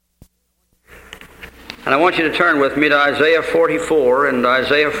And I want you to turn with me to Isaiah 44 and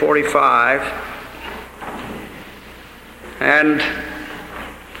Isaiah 45. And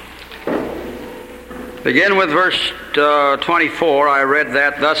begin with verse 24. I read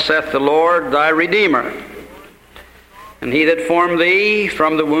that, "Thus saith the Lord thy Redeemer, and he that formed thee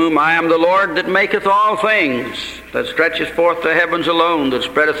from the womb, I am the Lord that maketh all things, that stretcheth forth the heavens alone, that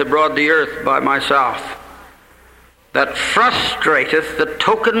spreadeth abroad the earth by myself, that frustrateth the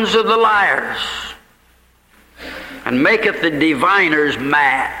tokens of the liars, and maketh the diviners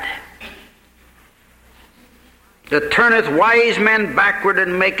mad, that turneth wise men backward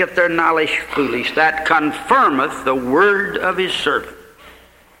and maketh their knowledge foolish, that confirmeth the word of his servant."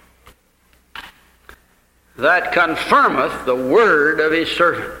 That confirmeth the word of his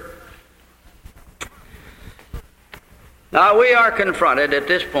servant. Now we are confronted at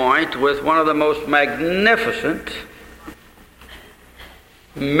this point with one of the most magnificent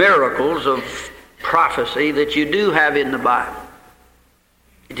miracles of prophecy that you do have in the Bible.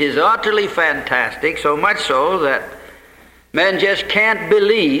 It is utterly fantastic, so much so that men just can't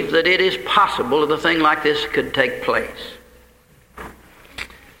believe that it is possible that a thing like this could take place.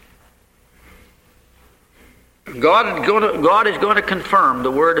 God is going to confirm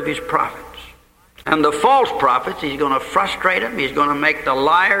the word of his prophets. And the false prophets, he's going to frustrate them. He's going to make the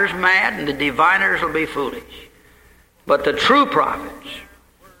liars mad, and the diviners will be foolish. But the true prophets,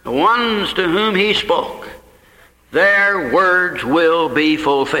 the ones to whom he spoke, their words will be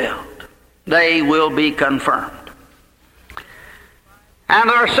fulfilled. They will be confirmed. And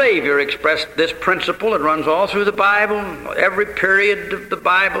our Savior expressed this principle. It runs all through the Bible. Every period of the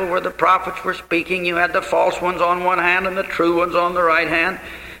Bible where the prophets were speaking, you had the false ones on one hand and the true ones on the right hand.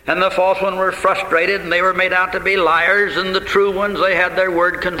 And the false ones were frustrated and they were made out to be liars, and the true ones, they had their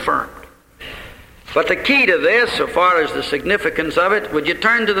word confirmed. But the key to this, so far as the significance of it, would you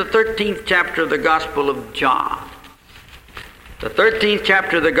turn to the 13th chapter of the Gospel of John? The 13th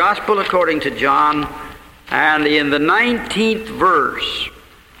chapter of the Gospel according to John, and in the 19th verse,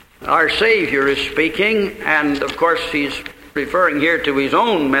 our Savior is speaking, and of course he's referring here to his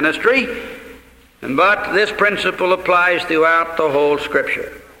own ministry, but this principle applies throughout the whole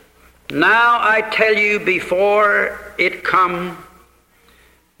Scripture. "Now I tell you before it come,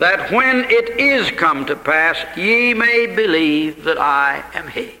 that when it is come to pass, ye may believe that I am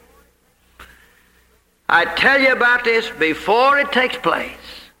he." I tell you about this before it takes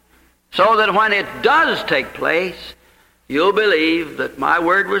place, so that when it does take place, you'll believe that my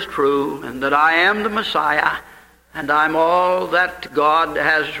word was true, and that I am the Messiah, and I'm all that God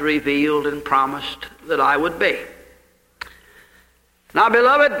has revealed and promised that I would be. Now,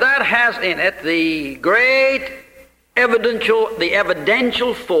 beloved, that has in it the great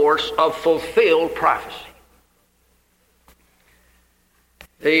evidential force of fulfilled prophecy.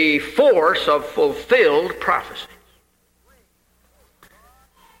 The force of fulfilled prophecy.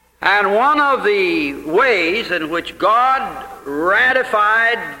 And one of the ways in which God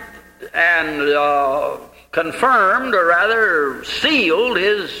ratified and confirmed, or rather sealed,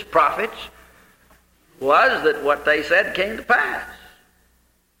 his prophets was that what they said came to pass.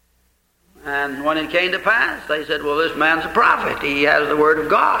 And when it came to pass, they said, well, this man's a prophet. He has the word of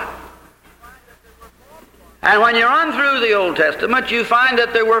God. And when you run through the Old Testament, you find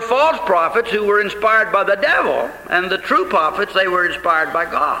that there were false prophets who were inspired by the devil, and the true prophets, they were inspired by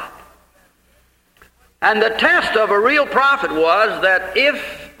God. And the test of a real prophet was that if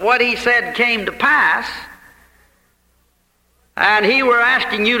what he said came to pass, and he were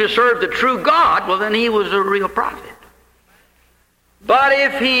asking you to serve the true God, well, then he was a real prophet. But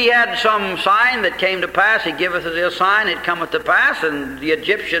if he had some sign that came to pass, he giveth us a sign, it cometh to pass. And the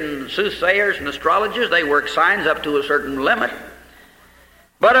Egyptian soothsayers and astrologers, they work signs up to a certain limit.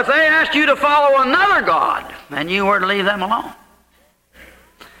 But if they asked you to follow another God, then you were to leave them alone.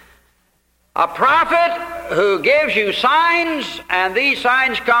 A prophet who gives you signs, and these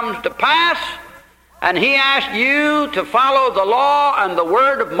signs come to pass, and he asks you to follow the law and the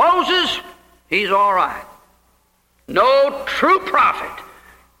word of Moses, he's all right. No true prophet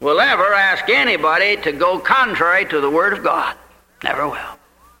will ever ask anybody to go contrary to the word of God. Never will.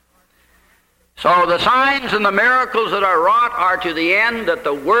 So the signs and the miracles that are wrought are to the end that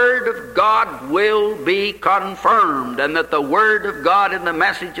the word of God will be confirmed, and that the word of God in the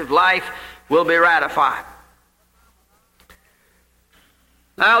message of life will be ratified.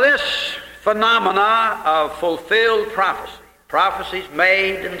 Now this phenomena of fulfilled prophecy, prophecies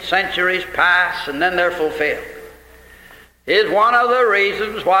made in centuries past and then they're fulfilled, is one of the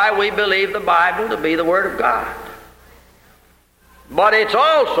reasons why we believe the Bible to be the Word of God. But it's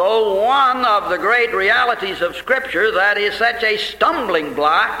also one of the great realities of Scripture that is such a stumbling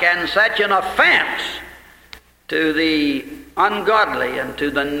block and such an offense to the ungodly and to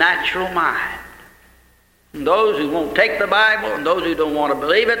the natural mind. And those who won't take the Bible and those who don't want to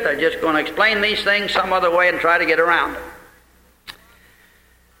believe it, they're just going to explain these things some other way and try to get around it.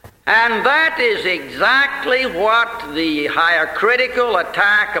 And that is exactly what the hierarchical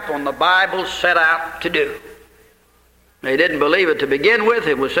attack upon the Bible set out to do. They didn't believe it to begin with.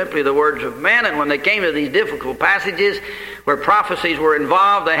 It was simply the words of men. And when they came to these difficult passages where prophecies were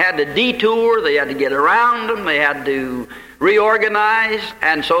involved, they had to detour, they had to get around them, they had to reorganize,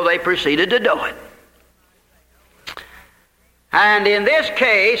 and so they proceeded to do it. And in this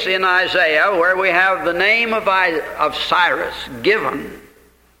case, in Isaiah, where we have the name of Cyrus given,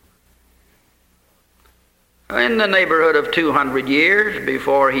 in the neighborhood of 200 years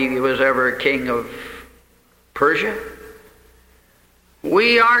before he was ever king of Persia,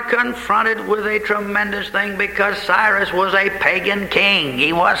 we are confronted with a tremendous thing because Cyrus was a pagan king.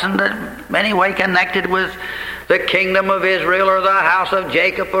 He wasn't in any way connected with the kingdom of Israel or the house of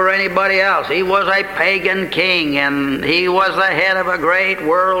Jacob or anybody else. He was a pagan king, and he was the head of a great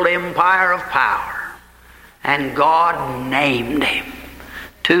world empire of power. And God named him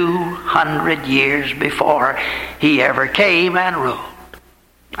 200 years before he ever came and ruled.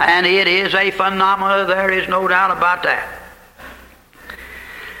 And it is a phenomenon, there is no doubt about that.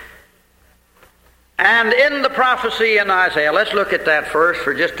 And in the prophecy in Isaiah, let's look at that first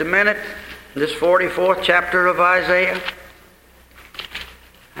for just a minute. This 44th chapter of Isaiah,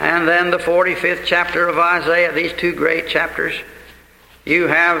 and then the 45th chapter of Isaiah, these two great chapters, you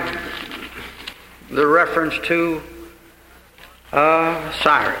have the reference to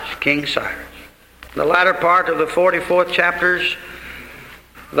Cyrus, King Cyrus. The latter part of the 44th chapters,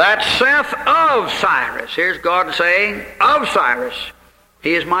 that saith of Cyrus. Here's God saying, of Cyrus,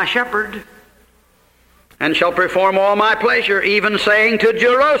 he is my shepherd, and shall perform all my pleasure, even saying to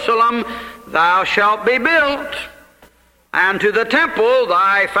Jerusalem, thou shalt be built, and to the temple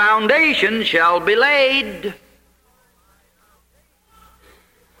thy foundation shall be laid.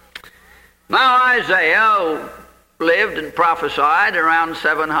 Now Isaiah lived and prophesied around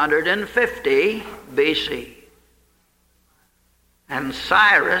 750 BC. And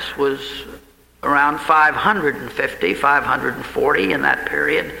Cyrus was around 550, 540 in that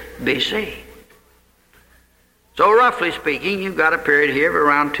period BC. So roughly speaking, you've got a period here of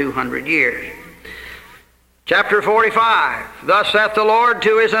around 200 years. Chapter 45, thus saith the Lord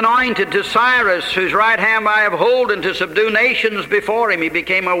to his anointed, to Cyrus, whose right hand I have holden to subdue nations before him. He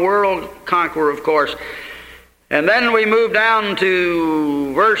became a world conqueror, of course. And then we move down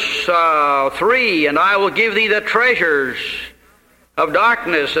to verse 3, and I will give thee the treasures of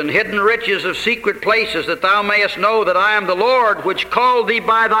darkness and hidden riches of secret places, that thou mayest know that I am the Lord, which called thee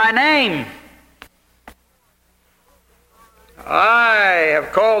by thy name. I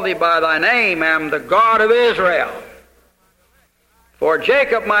have called thee by thy name, am the God of Israel. For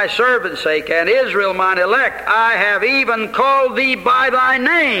Jacob my servant's sake, and Israel mine elect, I have even called thee by thy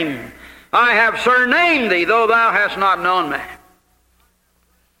name. I have surnamed thee, though thou hast not known me.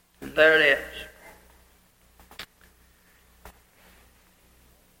 And there it is.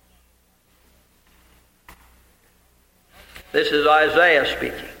 This is Isaiah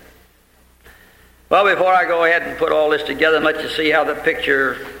speaking. Well, before I go ahead and put all this together and let you see how the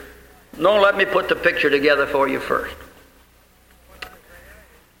picture... No, let me put the picture together for you first.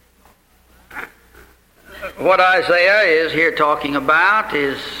 What Isaiah is here talking about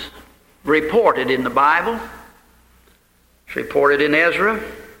is reported in the Bible. It's reported in Ezra.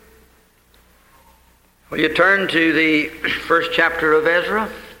 Will you turn to the first chapter of Ezra?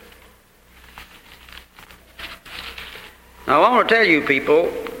 Now, I want to tell you people,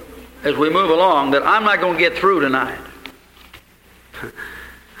 as we move along, that I'm not going to get through tonight.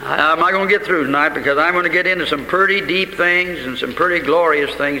 I'm not going to get through tonight because I'm going to get into some pretty deep things and some pretty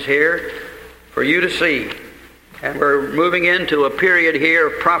glorious things here for you to see. And we're moving into a period here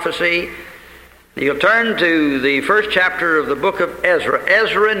of prophecy. You'll turn to the first chapter of the book of Ezra.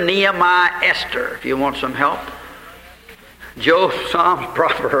 Ezra, Nehemiah, Esther, if you want some help. Job, Psalms,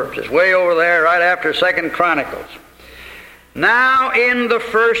 Proverbs. It's way over there right after 2 Chronicles. Now in the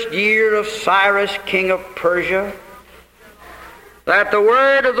first year of Cyrus, king of Persia, that the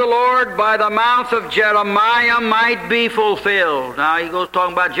word of the Lord by the mouth of Jeremiah might be fulfilled. Now he goes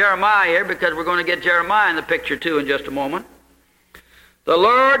talking about Jeremiah here because we're going to get Jeremiah in the picture too in just a moment. The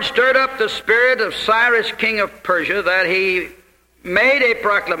Lord stirred up the spirit of Cyrus, king of Persia, that he made a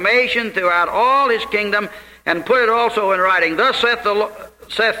proclamation throughout all his kingdom and put it also in writing. Thus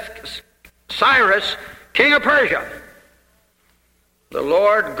saith Cyrus, king of Persia, the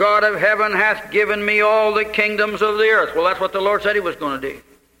Lord God of heaven hath given me all the kingdoms of the earth. Well, that's what the Lord said he was going to do.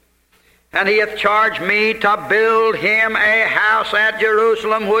 And he hath charged me to build him a house at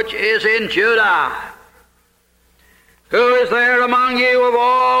Jerusalem, which is in Judah. Who is there among you of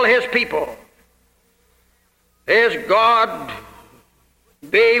all his people? Is God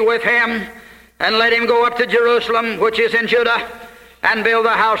be with him, and let him go up to Jerusalem, which is in Judah, and build the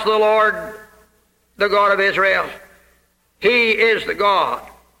house of the Lord, the God of Israel. He is the God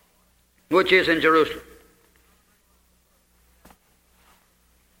which is in Jerusalem.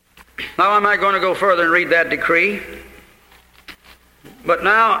 Now I'm not going to go further and read that decree. But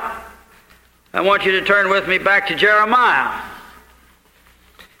now I want you to turn with me back to Jeremiah.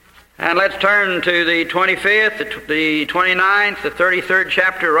 And let's turn to the 25th, the 29th, the 33rd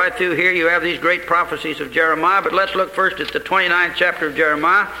chapter. Right through here you have these great prophecies of Jeremiah. But let's look first at the 29th chapter of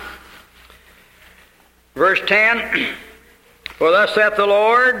Jeremiah. Verse 10. For thus saith the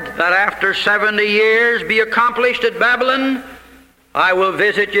Lord, that after 70 years be accomplished at Babylon, I will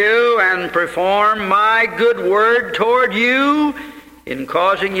visit you and perform my good word toward you in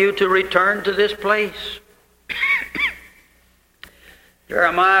causing you to return to this place.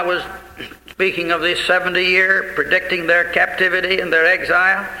 Jeremiah was speaking of this 70-year, predicting their captivity and their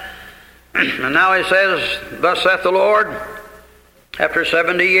exile. And now he says, thus saith the Lord, after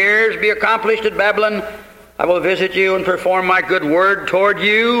 70 years be accomplished at Babylon, I will visit you and perform my good word toward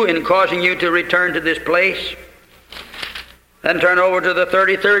you in causing you to return to this place. Then turn over to the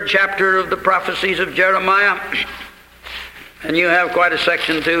 33rd chapter of the prophecies of Jeremiah. And you have quite a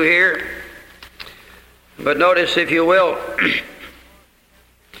section too here. But notice, if you will,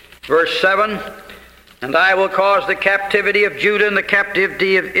 verse 7, and I will cause the captivity of Judah and the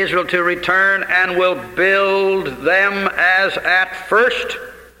captivity of Israel to return, and will build them as at first.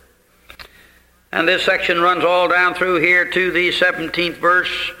 And this section runs all down through here to the 17th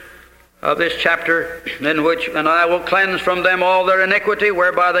verse of this chapter, in which, and I will cleanse from them all their iniquity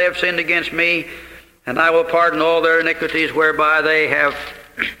whereby they have sinned against me, and I will pardon all their iniquities whereby they have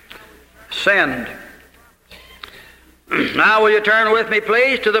sinned. Now will you turn with me,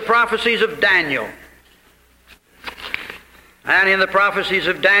 please, to the prophecies of Daniel. And in the prophecies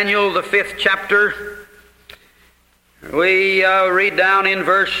of Daniel, the 5th chapter, we read down in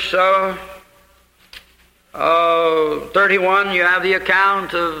verse 31, you have the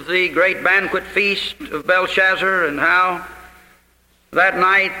account of the great banquet feast of Belshazzar, and how that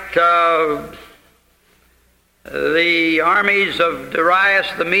night the armies of Darius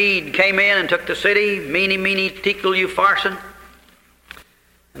the Mede came in and took the city, mene, tekel, upharsin.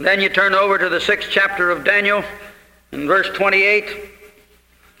 And then you turn over to the 6th chapter of Daniel, in verse 28.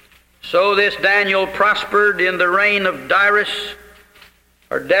 So this Daniel prospered in the reign of Darius,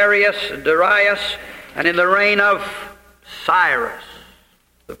 and in the reign of Cyrus,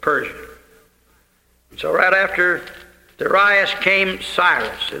 the Persian. So right after Darius came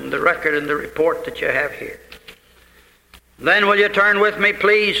Cyrus, in the record and the report that you have here. Then will you turn with me,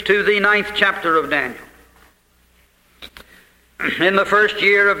 please, to the 9th chapter of Daniel. In the 1st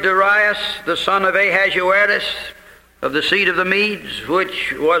year of Darius, the son of Ahasuerus, of the seed of the Medes,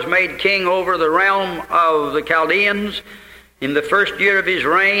 which was made king over the realm of the Chaldeans, in the 1st year of his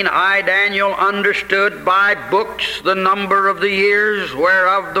reign, I, Daniel, understood by books the number of the years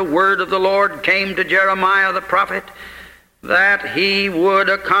whereof the word of the Lord came to Jeremiah the prophet, that he would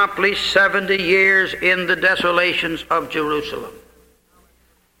accomplish 70 years in the desolations of Jerusalem.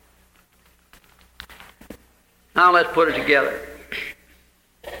 Now let's put it together.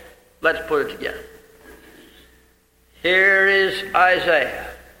 Let's put it together. Here is Isaiah,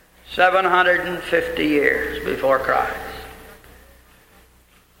 750 years before Christ,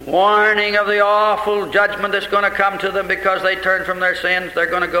 warning of the awful judgment that's going to come to them because they turn from their sins. They're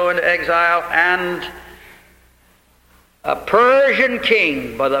going to go into exile, and a Persian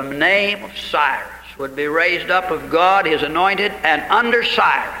king by the name of Cyrus would be raised up of God, his anointed, and under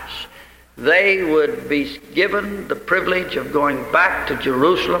Cyrus they would be given the privilege of going back to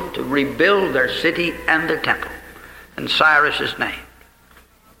Jerusalem to rebuild their city and their temple. And Cyrus is named.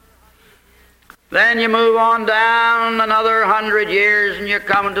 Then you move on down another 100 years and you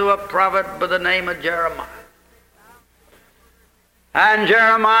come to a prophet by the name of Jeremiah. And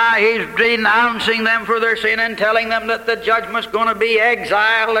Jeremiah, he's denouncing them for their sin and telling them that the judgment's going to be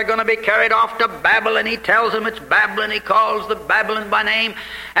exile. They're going to be carried off to Babylon. He tells them it's Babylon. He calls the Babylon by name.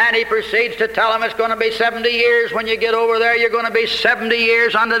 And he proceeds to tell them it's going to be 70 years. When you get over there, you're going to be 70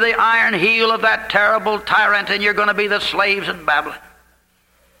 years under the iron heel of that terrible tyrant, and you're going to be the slaves in Babylon.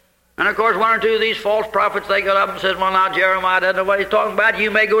 And of course, one or two of these false prophets, they got up and said, well, now Jeremiah doesn't know what he's talking about.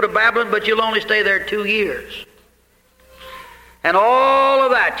 You may go to Babylon, but you'll only stay there 2 years. And all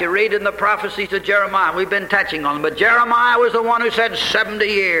of that you read in the prophecies of Jeremiah. We've been touching on them. But Jeremiah was the one who said 70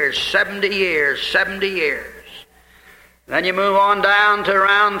 years, 70 years, 70 years. Then you move on down to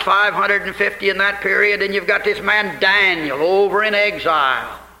around 550 in that period, and you've got this man Daniel over in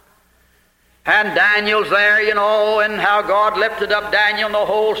exile. And Daniel's there, you know, and how God lifted up Daniel. And the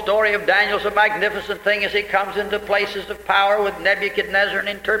whole story of Daniel's a magnificent thing as he comes into places of power with Nebuchadnezzar and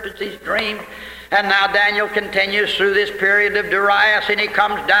interprets his dream. And now Daniel continues through this period of Darius, and he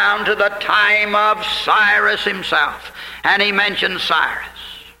comes down to the time of Cyrus himself. And he mentions Cyrus.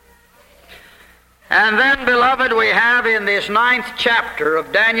 And then, beloved, we have in this 9th chapter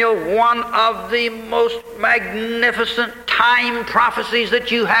of Daniel one of the most magnificent time prophecies that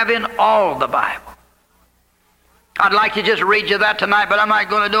you have in all the Bible. I'd like to just read you that tonight, but I'm not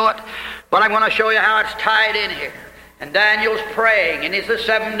going to do it. But I'm going to show you how it's tied in here. And Daniel's praying, and it's the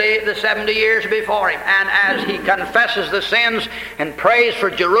 70 years before him. And as he confesses the sins and prays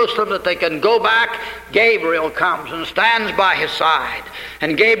for Jerusalem that they can go back, Gabriel comes and stands by his side.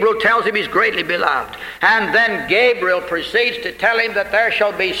 And Gabriel tells him he's greatly beloved. And then Gabriel proceeds to tell him that there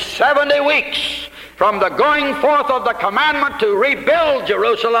shall be 70 weeks from the going forth of the commandment to rebuild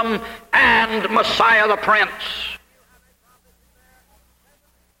Jerusalem and Messiah the Prince.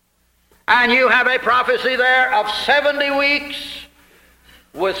 And you have a prophecy there of 70 weeks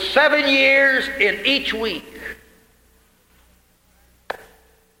with 7 years in each week.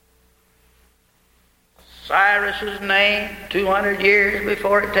 Cyrus's name, 200 years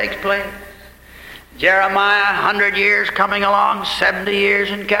before it takes place. Jeremiah, 100 years coming along, 70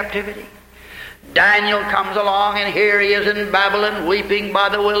 years in captivity. Daniel comes along, and here he is in Babylon weeping by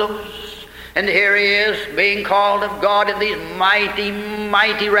the willows. And here he is being called of God in these mighty,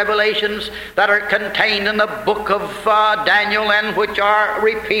 mighty revelations that are contained in the book of Daniel, and which are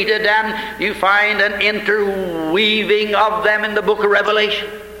repeated, and you find an interweaving of them in the book of Revelation.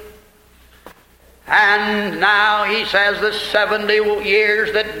 And now he says the 70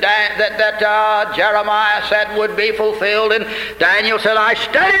 years that Jeremiah said would be fulfilled, and Daniel said, I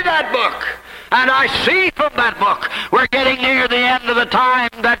studied that book. And I see from that book we're getting near the end of the time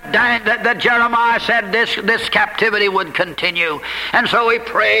that Jeremiah said this captivity would continue. And so he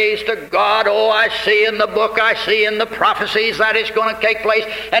prays to God. Oh, I see in the book, I see in the prophecies that it's going to take place.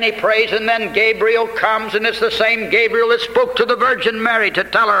 And he prays, and then Gabriel comes, and it's the same Gabriel that spoke to the Virgin Mary to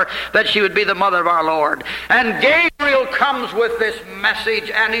tell her that she would be the mother of our Lord. And Gabriel comes with this message,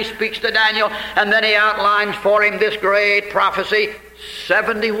 and he speaks to Daniel, and then he outlines for him this great prophecy,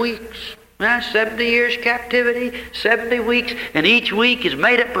 70 weeks. 70 years captivity, 70 weeks, and each week is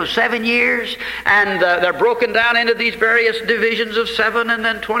made up of 7 years, and they're broken down into these various divisions of 7 and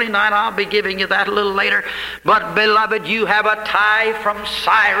then 29. I'll be giving you that a little later. But, beloved, you have a tie from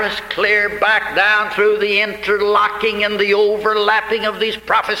Cyrus clear back down through the interlocking and the overlapping of these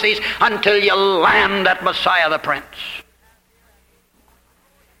prophecies until you land at Messiah the Prince.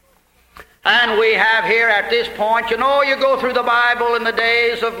 And we have here at this point, you know, you go through the Bible in the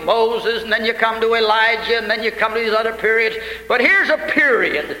days of Moses, and then you come to Elijah, and then you come to these other periods. But here's a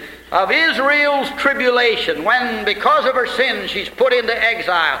period of Israel's tribulation when, because of her sins, she's put into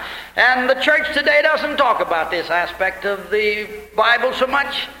exile. And the church today doesn't talk about this aspect of the Bible so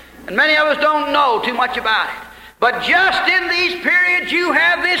much, and many of us don't know too much about it. But just in these periods, you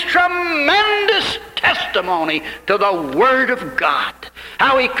have this tremendous testimony to the Word of God.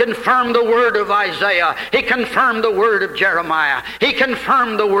 How he confirmed the word of Isaiah. He confirmed the word of Jeremiah. He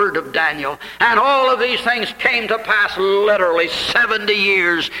confirmed the word of Daniel. And all of these things came to pass literally 70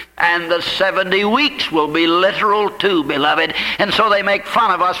 years. And the 70 weeks will be literal too, beloved. And so they make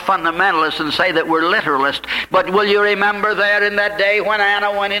fun of us fundamentalists and say that we're literalists. But will you remember there in that day when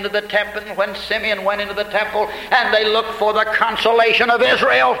Anna went into the temple, when Simeon went into the temple, and they looked for the consolation of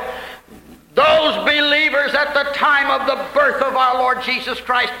Israel? Those believers at the time of the birth of our Lord Jesus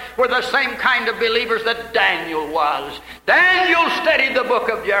Christ were the same kind of believers that Daniel was. Daniel studied the book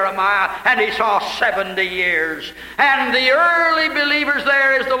of Jeremiah, and he saw 70 years. And the early believers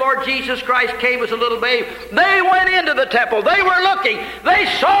there, as the Lord Jesus Christ came as a little babe, they went into the temple. They were looking. They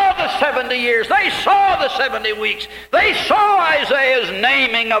saw the 70 years. They saw the 70 weeks. They saw Isaiah's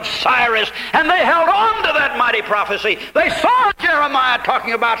naming of Cyrus, and they held on to that mighty prophecy. They saw Jeremiah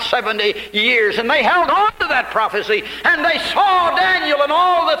talking about 70 years, and they held on to that prophecy, and they saw Daniel and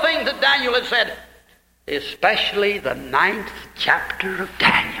all the things that Daniel had said, especially the 9th chapter of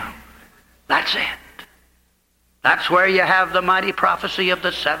Daniel. That's it. That's where you have the mighty prophecy of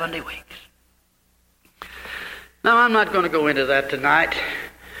the 70 weeks. Now, I'm not going to go into that tonight,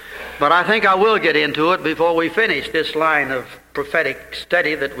 but I think I will get into it before we finish this line of prophetic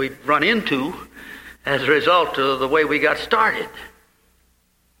study that we've run into. as a result of the way we got started.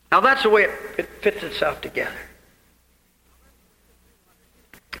 Now that's the way it fits itself together.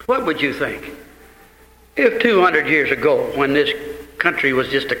 What would you think if 200 years ago, when this country was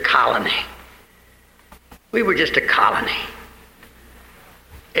just a colony, we were just a colony,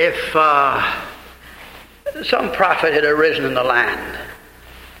 if some prophet had arisen in the land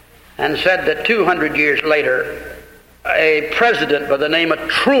and said that 200 years later a president by the name of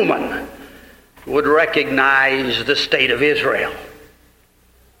Truman would recognize the state of Israel?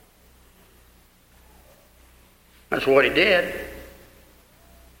 That's what he did.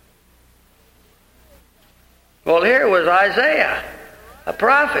 Well, here was Isaiah, a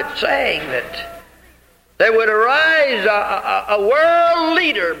prophet, saying that there would arise a world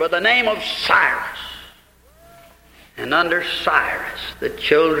leader by the name of Cyrus. And under Cyrus, the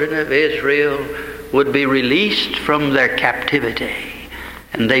children of Israel would be released from their captivity,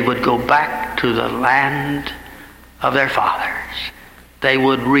 and they would go back to the land of their fathers. They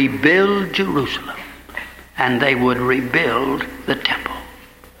would rebuild Jerusalem, and they would rebuild the temple.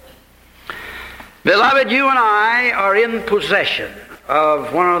 Beloved, you and I are in possession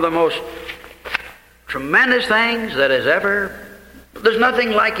of one of the most tremendous things that has ever, there's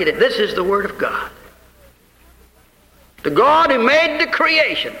nothing like it. This is the Word of God. The God who made the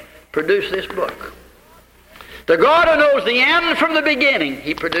creation produced this book. The God who knows the end from the beginning,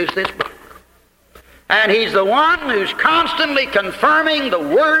 He produced this book. And He's the one who's constantly confirming the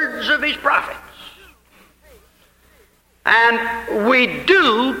words of His prophets. And we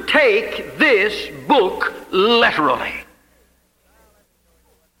do take this book literally.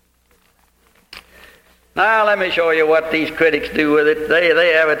 Now let me show you what these critics do with it.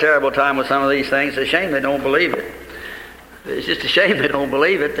 They have a terrible time with some of these things. It's a shame they don't believe it. It's just a shame they don't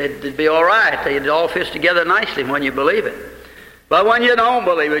believe it. They'd be all right. They'd all fit together nicely when you believe it. But when you don't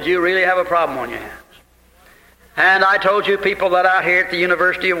believe it, you really have a problem on your hands. And I told you people that out here at the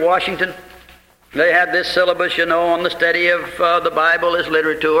University of Washington, they had this syllabus, on the study of the Bible as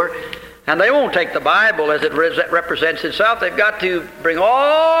literature. And they won't take the Bible as it represents itself. They've got to bring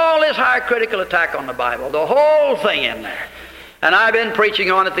all this high critical attack on the Bible, the whole thing in there. And I've been preaching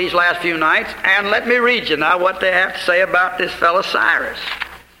on it these last few nights, and let me read you now what they have to say about this fellow Cyrus.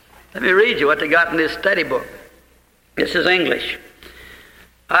 Let me read you what they got in this study book. This is English.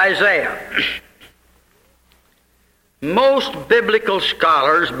 Isaiah. Most biblical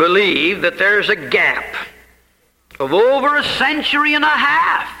scholars believe that there's a gap of over a century and a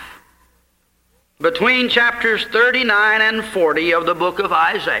half between chapters 39 and 40 of the book of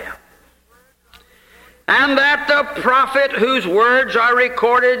Isaiah. And that the prophet whose words are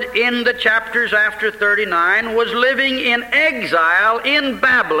recorded in the chapters after 39 was living in exile in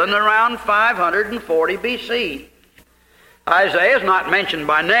Babylon around 540 BC. Isaiah is not mentioned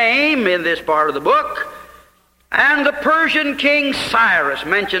by name in this part of the book. And the Persian king Cyrus,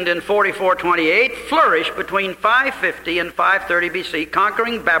 mentioned in 44:28, flourished between 550 and 530 BC,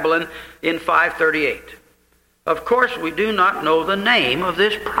 conquering Babylon in 538. Of course, we do not know the name of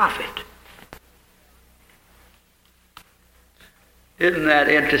this prophet. Isn't that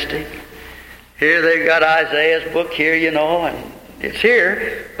interesting? Here they've got Isaiah's book here, and it's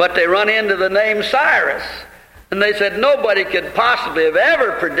here, but they run into the name Cyrus. And they said nobody could possibly have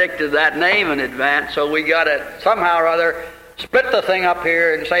ever predicted that name in advance, so we got to somehow or other split the thing up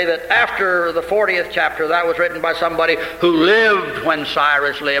here and say that after the 40th chapter, that was written by somebody who lived when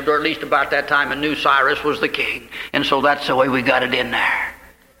Cyrus lived, or at least about that time, and knew Cyrus was the king. And so that's the way we got it in there.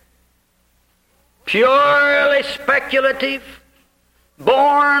 Purely speculative,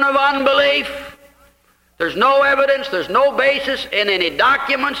 born of unbelief. There's no evidence, there's no basis in any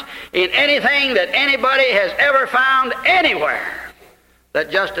documents, in anything that anybody has ever found anywhere that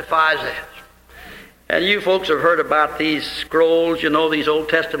justifies this. And you folks have heard about these scrolls, these Old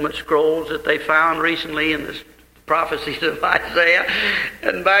Testament scrolls that they found recently in the prophecies of Isaiah.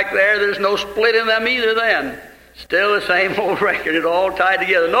 And back there's no split in them either then. Still the same old record, it all tied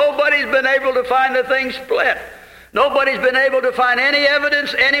together. Nobody's been able to find the thing split. Nobody's been able to find any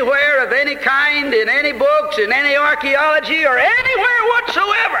evidence anywhere of any kind, in any books, in any archaeology, or anywhere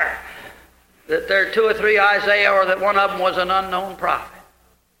whatsoever, that there are two or three Isaiah, or that one of them was an unknown prophet.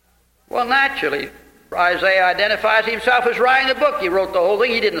 Well, naturally, Isaiah identifies himself as writing the book. He wrote the whole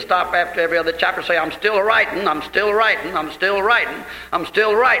thing. He didn't stop after every other chapter and say, I'm still writing, I'm still writing, I'm still writing, I'm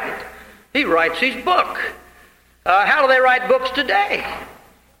still writing. He writes his book. How do they write books today?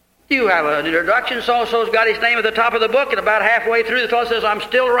 You have an introduction, so-and-so's got his name at the top of the book, and about halfway through the fellow says, I'm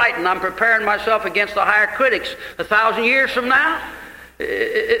still writing, I'm preparing myself against the higher critics 1,000 years from now.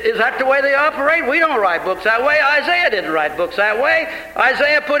 Is that the way they operate? We don't write books that way. Isaiah didn't write books that way.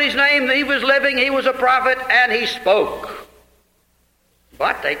 Isaiah put his name, he was living, he was a prophet, and he spoke.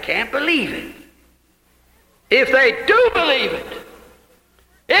 But they can't believe it. If they do believe it,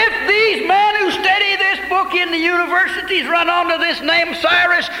 if these men who study this book in the universities run onto this name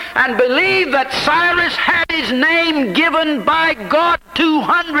Cyrus and believe that Cyrus had his name given by God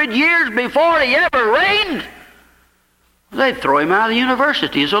 200 years before he ever reigned, they'd throw him out of the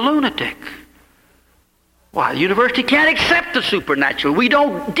university as a lunatic. Why, the university can't accept the supernatural. We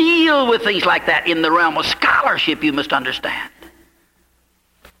don't deal with things like that in the realm of scholarship, you must understand.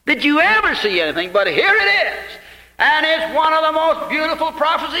 Did you ever see anything? But here it is. And it's one of the most beautiful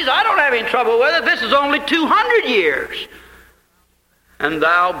prophecies. I don't have any trouble with it. This is only 200 years. And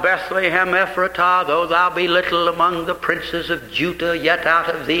thou, Bethlehem Ephratah, though thou be little among the princes of Judah, yet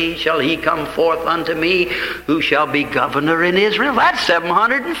out of thee shall he come forth unto me, who shall be governor in Israel. That's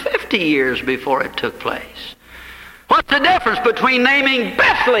 750 years before it took place. What's the difference between naming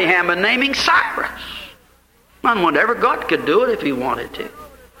Bethlehem and naming Cyrus? And whatever, God could do it if he wanted to.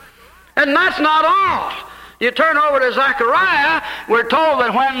 And that's not all. You turn over to Zechariah, we're told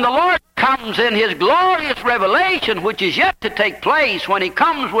that when the Lord comes in his glorious revelation, which is yet to take place, when he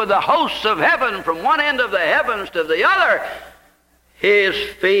comes with the hosts of heaven from one end of the heavens to the other, his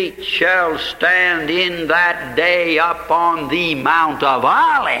feet shall stand in that day upon the Mount of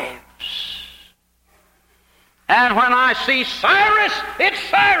Olives. And when I see Cyrus, it's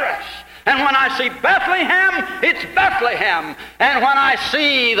Cyrus. And when I see Bethlehem, it's Bethlehem. And when I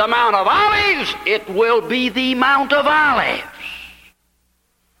see the Mount of Olives, it will be the Mount of Olives.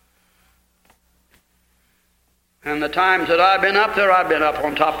 And the times that I've been up there, I've been up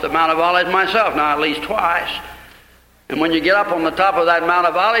on top of the Mount of Olives myself, now at least twice. And when you get up on the top of that Mount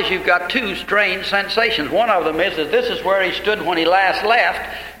of Olives, you've got two strange sensations. One of them is that this is where he stood when he last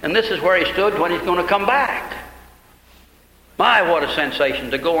left, and this is where he stood when he's going to come back. My, what a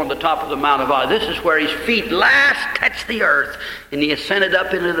sensation to go on the top of the Mount of Olives. This is where his feet last touched the earth, and he ascended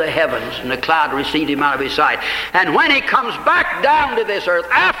up into the heavens, and the cloud received him out of his sight. And when he comes back down to this earth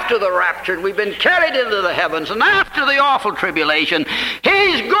after the rapture, and we've been carried into the heavens, and after the awful tribulation,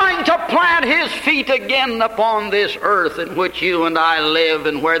 he's going to plant his feet again upon this earth in which you and I live,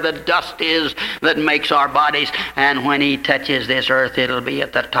 and where the dust is that makes our bodies. And when he touches this earth, it'll be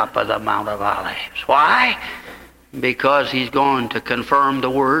at the top of the Mount of Olives. Why? Because he's going to confirm the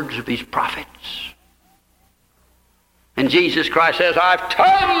words of his prophets. And Jesus Christ says, I've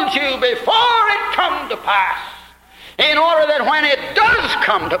told you before it come to pass, in order that when it does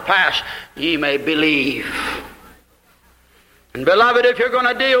come to pass, ye may believe. And beloved, if you're going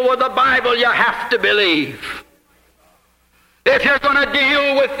to deal with the Bible, you have to believe. If you're going to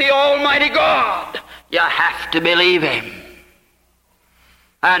deal with the Almighty God, you have to believe him.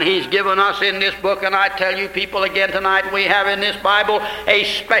 And he's given us in this book, and I tell you people again tonight, we have in this Bible a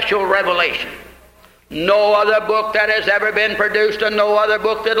special revelation. No other book that has ever been produced, and no other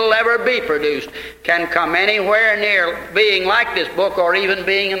book that will ever be produced, can come anywhere near being like this book, or even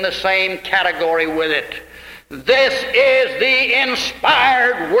being in the same category with it. This is the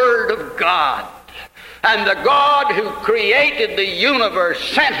inspired Word of God. And the God who created the universe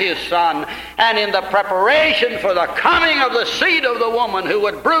sent his Son, and in the preparation for the coming of the seed of the woman who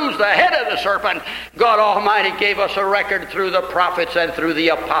would bruise the head of the serpent, God Almighty gave us a record through the prophets and through the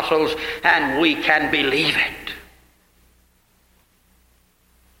apostles, and we can believe it.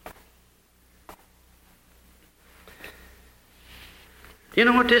 You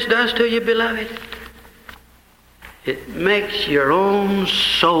know what this does to you, beloved? It makes your own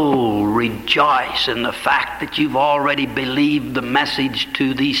soul rejoice in the fact that you've already believed the message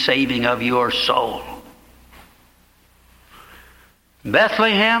to the saving of your soul.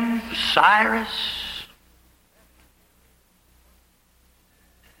 Bethlehem, Cyrus,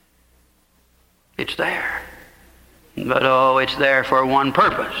 it's there. But it's there for one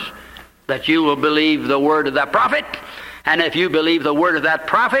purpose, that you will believe the word of that prophet, and if you believe the word of that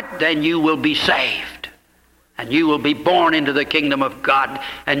prophet, then you will be saved. And you will be born into the kingdom of God,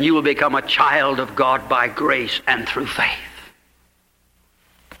 and you will become a child of God by grace and through faith.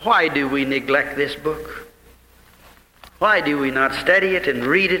 Why do we neglect this book? Why do we not study it and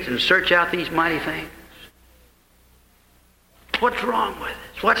read it and search out these mighty things? What's wrong with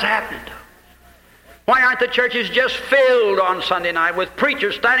it? What's happening to it? Why aren't the churches just filled on Sunday night with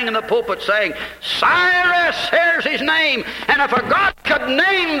preachers standing in the pulpit saying, Cyrus, here's his name. And if a God could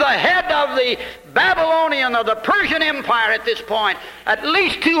name the head of the Babylonian or the Persian Empire at this point, at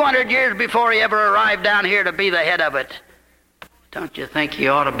least 200 years before he ever arrived down here to be the head of it, don't you think you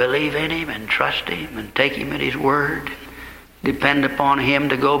ought to believe in him and trust him and take him at his word? Depend upon Him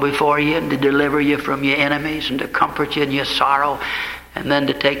to go before you and to deliver you from your enemies and to comfort you in your sorrow, and then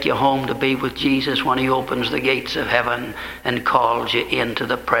to take you home to be with Jesus when He opens the gates of heaven and calls you into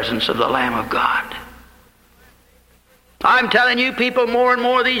the presence of the Lamb of God. I'm telling you people more and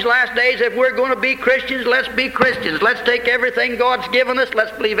more these last days, if we're going to be Christians, let's be Christians. Let's take everything God's given us,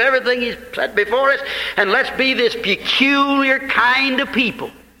 let's believe everything He's set before us, and let's be this peculiar kind of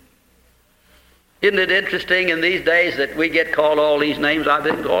people. Isn't it interesting in these days that we get called all these names? I've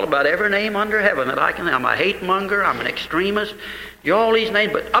been called about every name under heaven that I can. I'm a hate monger, I'm an extremist, you're all these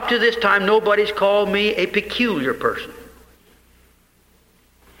names, but up to this time nobody's called me a peculiar person.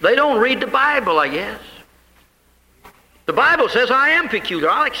 They don't read the Bible, I guess. The Bible says I am peculiar.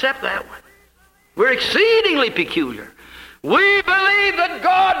 I'll accept that one. We're exceedingly peculiar. We believe that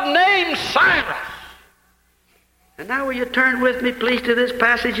God named Cyrus. And now will you turn with me, please, to this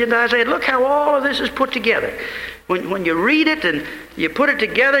passage in Isaiah. Look how all of this is put together. When you read it and you put it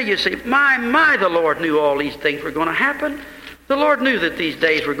together, you say, my, the Lord knew all these things were going to happen. The Lord knew that these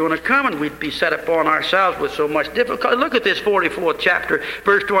days were going to come and we'd be set upon ourselves with so much difficulty. Look at this 44th chapter,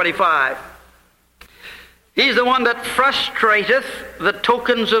 verse 25. He's the one that frustrateth the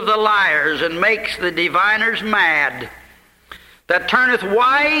tokens of the liars and makes the diviners mad, that turneth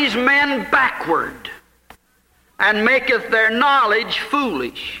wise men backward and maketh their knowledge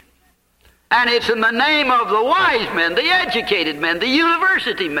foolish. And it's in the name of the wise men, the educated men, the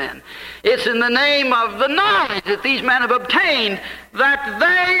university men. It's in the name of the knowledge that these men have obtained that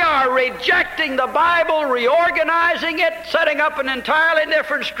they are rejecting the Bible, reorganizing it, setting up an entirely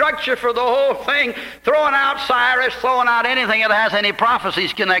different structure for the whole thing, throwing out Cyrus, throwing out anything that has any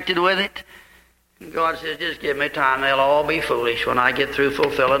prophecies connected with it. And God says, just give me time. They'll all be foolish when I get through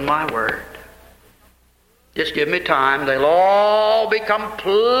fulfilling my word. Just give me time. They'll all be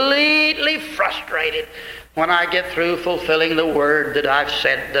completely frustrated when I get through fulfilling the word that I've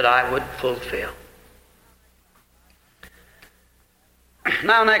said that I would fulfill.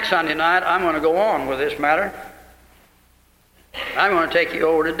 Now, next Sunday night, I'm going to go on with this matter. I'm going to take you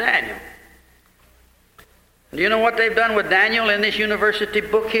over to Daniel. Do you know what they've done with Daniel in this university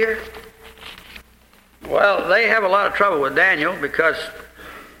book here? Well, they have a lot of trouble with Daniel because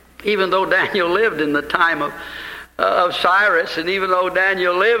even though Daniel lived in the time of Cyrus, and even though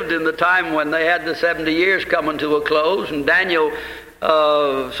Daniel lived in the time when they had the 70 years coming to a close, and Daniel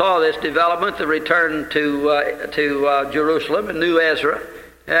saw this development, the return to Jerusalem, and knew Ezra,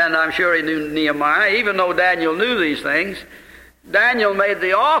 and I'm sure he knew Nehemiah. Even though Daniel knew these things, Daniel made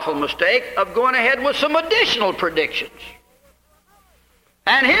the awful mistake of going ahead with some additional predictions.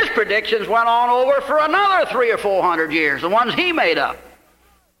 And his predictions went on over for another 300 or 400 years, the ones he made up.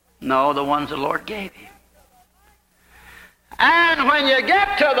 No, the ones the Lord gave him. And when you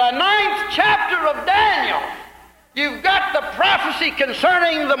get to the 9th chapter of Daniel, you've got the prophecy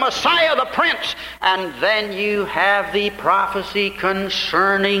concerning the Messiah, the Prince, and then you have the prophecy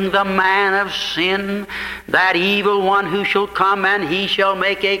concerning the man of sin, that evil one who shall come, and he shall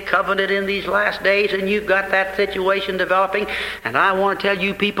make a covenant in these last days, and you've got that situation developing. And I want to tell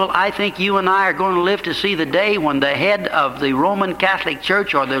you people, I think you and I are going to live to see the day when the head of the Roman Catholic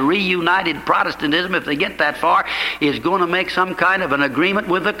Church or the reunited Protestantism, if they get that far, is going to make some kind of an agreement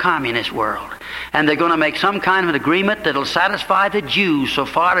with the communist world. And they're going to make some kind of an agreement that'll satisfy the Jews so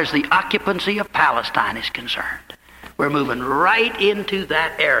far as the occupancy of Palestine is concerned. We're moving right into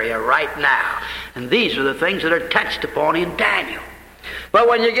that area right now. And these are the things that are touched upon in Daniel. But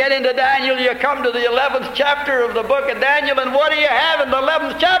when you get into Daniel, you come to the 11th chapter of the book of Daniel, and what do you have in the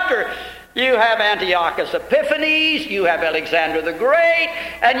 11th chapter? You have Antiochus Epiphanes, you have Alexander the Great,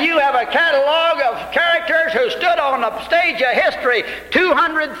 and you have a catalog of characters who stood on the stage of history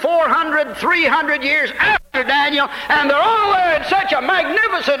 200, 400, 300 years after Daniel, and they're all there in such a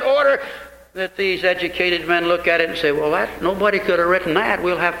magnificent order that these educated men look at it and say, well, nobody could have written that.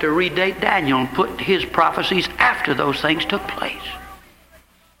 We'll have to redate Daniel and put his prophecies after those things took place.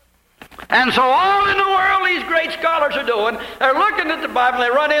 And so all in the world these great scholars are doing, they're looking at the Bible, they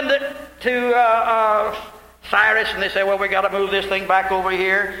run into Cyrus and they say, well, we got to move this thing back over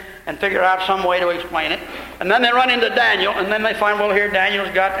here and figure out some way to explain it. And then they run into Daniel, and then they find, well, here Daniel's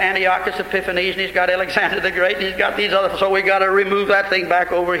got Antiochus Epiphanes, and he's got Alexander the Great, and he's got these other, so we got to remove that thing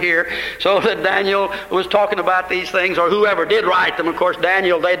back over here. So that Daniel was talking about these things, or whoever did write them. Of course,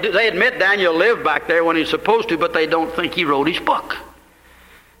 Daniel, they admit Daniel lived back there when he's supposed to, but they don't think he wrote his book.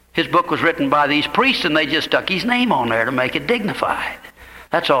 His book was written by these priests, and they just stuck his name on there to make it dignified.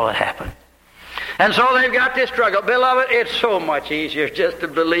 That's all that happened. And so they've got this struggle. Beloved, it's so much easier just to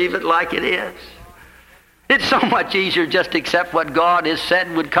believe it like it is. It's so much easier just to accept what God has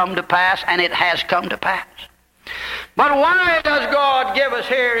said would come to pass, and it has come to pass. But why does God give us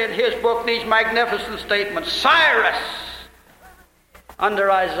here in His book these magnificent statements? Cyrus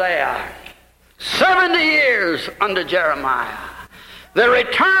under Isaiah, 70 years under Jeremiah. The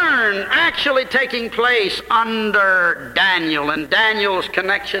return actually taking place under Daniel and Daniel's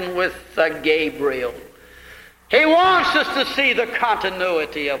connection with Gabriel. He wants us to see the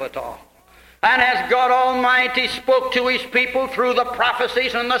continuity of it all. And as God Almighty spoke to His people through the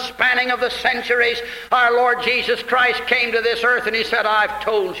prophecies and the spanning of the centuries, our Lord Jesus Christ came to this earth and He said, I've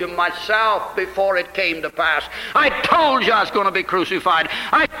told you myself before it came to pass. I told you I was going to be crucified.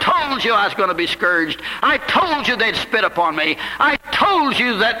 I told you I was going to be scourged. I told you they'd spit upon me. I told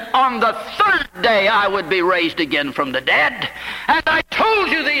you that on the third day I would be raised again from the dead. And I told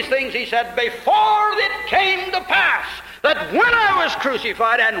you these things, He said, before it came to pass, that when I was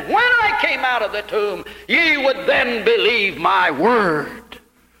crucified and when I came out of the tomb, ye would then believe my word.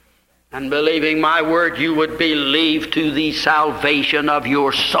 And believing my word, you would believe to the salvation of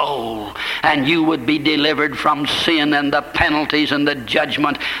your soul. And you would be delivered from sin and the penalties and the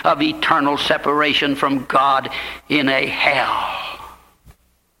judgment of eternal separation from God in a hell.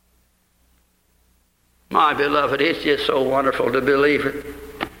 My beloved, it's just so wonderful to believe it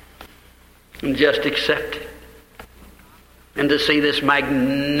and just accept it. And to see this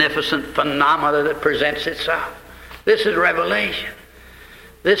magnificent phenomena that presents itself. This is revelation.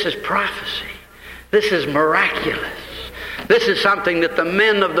 This is prophecy. This is miraculous. This is something that the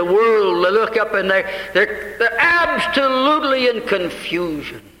men of the world look up and they're absolutely in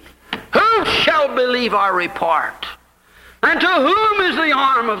confusion. Who shall believe our report? And to whom is the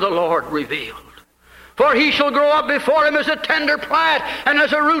arm of the Lord revealed? For he shall grow up before him as a tender plant and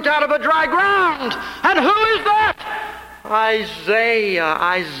as a root out of a dry ground. And who is that? Isaiah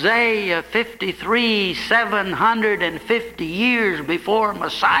 53, 750 years before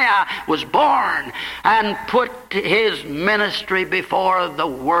Messiah was born, and put his ministry before the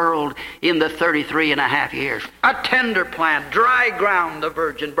world in the 33 and a half years. A tender plant, dry ground, the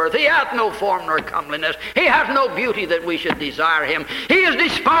virgin birth. He hath no form nor comeliness. He hath no beauty that we should desire him. He is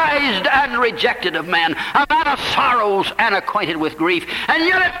despised and rejected of men, a man of sorrows and acquainted with grief. And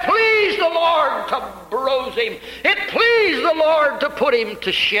yet it pleased the Lord to bruise him. It pleased the Lord to put him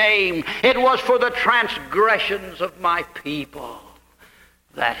to shame. It was for the transgressions of my people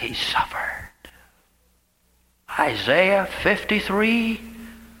that he suffered. Isaiah 53.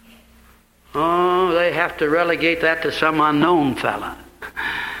 Oh, they have to relegate that to some unknown fella.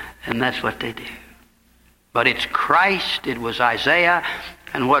 And that's what they do. But it's Christ, it was Isaiah,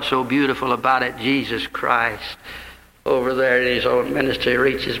 and what's so beautiful about it, Jesus Christ over there in his own ministry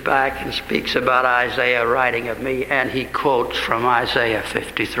reaches back and speaks about Isaiah writing of me, and he quotes from Isaiah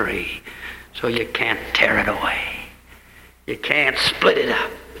 53. So you can't tear it away. You can't split it up.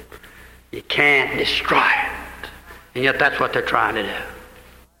 You can't destroy it. And yet that's what they're trying to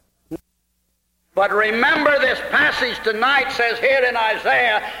do. But remember, this passage tonight says here in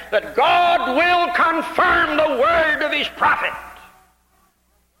Isaiah that God will confirm the word of his prophet.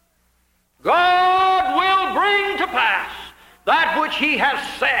 God will bring to pass that which he has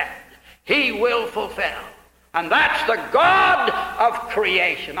said he will fulfill. And that's the God of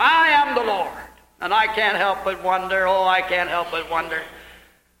creation. I am the Lord. And I can't help but wonder, I can't help but wonder.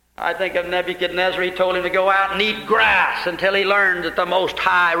 I think of Nebuchadnezzar. He told him to go out and eat grass until he learned that the Most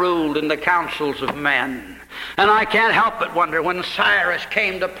High ruled in the councils of men. And I can't help but wonder, when Cyrus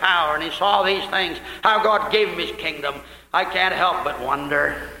came to power and he saw these things, how God gave him his kingdom, I can't help but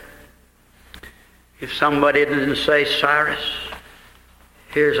wonder if somebody didn't say, Cyrus,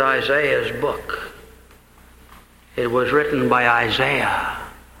 here's Isaiah's book. It was written by Isaiah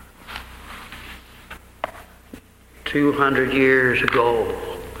 200 years ago.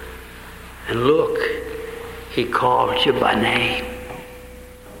 And look, he called you by name.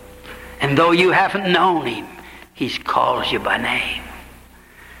 And though you haven't known him, he's called you by name.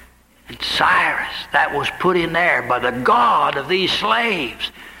 And Cyrus, that was put in there by the God of these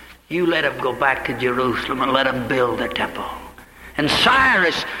slaves. You let them go back to Jerusalem and let them build the temple. And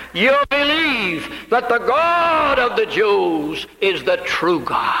Cyrus, you believe that the God of the Jews is the true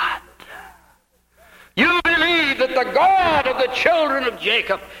God. You believe that the God of the children of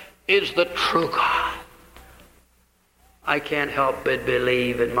Jacob is the true God. I can't help but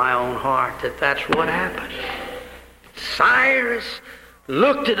believe in my own heart that that's what happened. Cyrus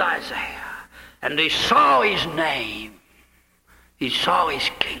looked at Isaiah and he saw his name. He saw his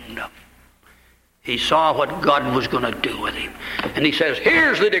kingdom. He saw what God was going to do with him. And he says,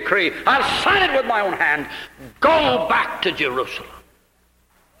 here's the decree. I'll sign it with my own hand. Go back to Jerusalem.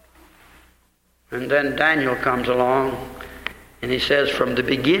 And then Daniel comes along and he says, from the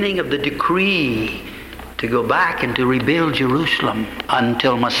beginning of the decree to go back and to rebuild Jerusalem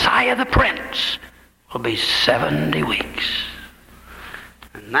until Messiah the Prince will be 70 weeks.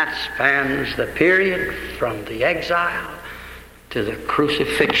 And that spans the period from the exile to the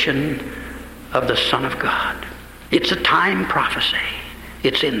crucifixion of the Son of God. It's a time prophecy.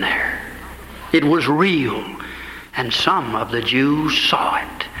 It's in there. It was real. And some of the Jews saw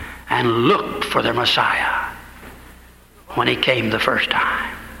it and looked for their Messiah when he came the first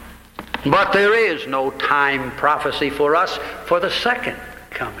time. But there is no time prophecy for us for the second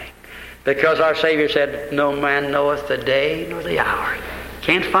coming, because our Savior said, no man knoweth the day nor the hour.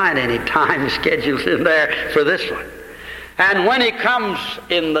 Can't find any time schedules in there for this one. And when he comes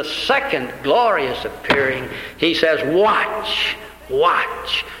in the second glorious appearing, he says, watch,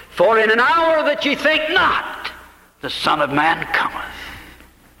 watch, for in an hour that ye think not, the Son of Man cometh.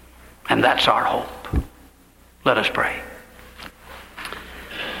 And that's our hope. Let us pray.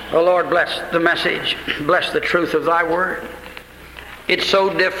 Oh Lord, bless the message. Bless the truth of thy word. It's so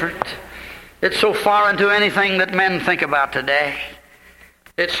different. It's so foreign to anything that men think about today.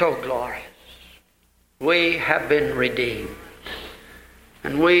 It's so glorious. We have been redeemed.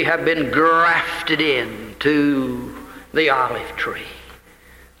 And we have been grafted into the olive tree.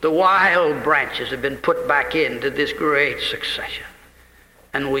 The wild branches have been put back into this great succession.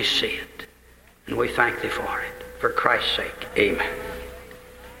 And we see it. And we thank thee for it. For Christ's sake, amen.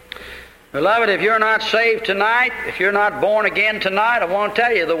 Beloved, if you're not saved tonight, if you're not born again tonight, I want to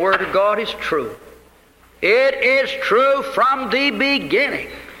tell you the Word of God is true. It is true from the beginning.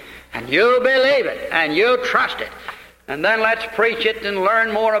 And you believe it, and you trust it. And then let's preach it and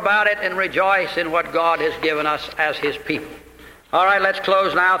learn more about it and rejoice in what God has given us as His people. All right, let's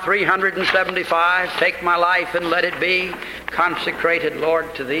close now. 375. Take my life and let it be consecrated,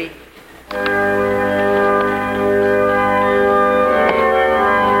 Lord, to Thee.